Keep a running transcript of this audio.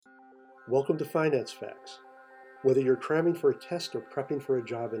Welcome to Finance Facts. Whether you're cramming for a test or prepping for a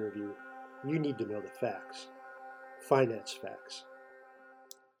job interview, you need to know the facts. Finance Facts.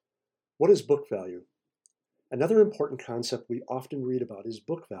 What is book value? Another important concept we often read about is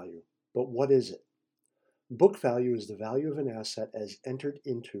book value. But what is it? Book value is the value of an asset as entered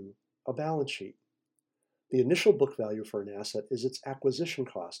into a balance sheet. The initial book value for an asset is its acquisition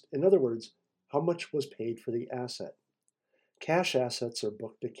cost. In other words, how much was paid for the asset. Cash assets are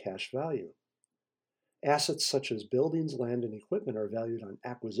booked at cash value. Assets such as buildings, land, and equipment are valued on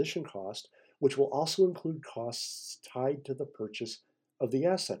acquisition cost, which will also include costs tied to the purchase of the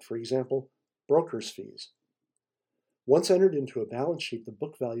asset, for example, broker's fees. Once entered into a balance sheet, the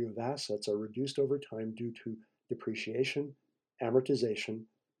book value of assets are reduced over time due to depreciation, amortization,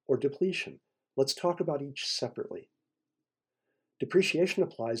 or depletion. Let's talk about each separately. Depreciation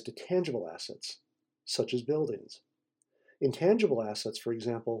applies to tangible assets, such as buildings. Intangible assets, for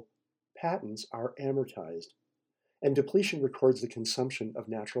example, patents, are amortized, and depletion records the consumption of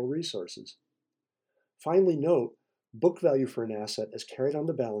natural resources. Finally, note, book value for an asset as carried on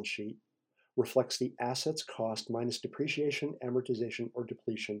the balance sheet reflects the asset's cost minus depreciation, amortization, or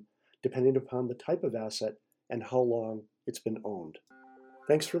depletion, depending upon the type of asset and how long it's been owned.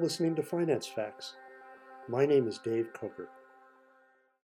 Thanks for listening to Finance Facts. My name is Dave Coker.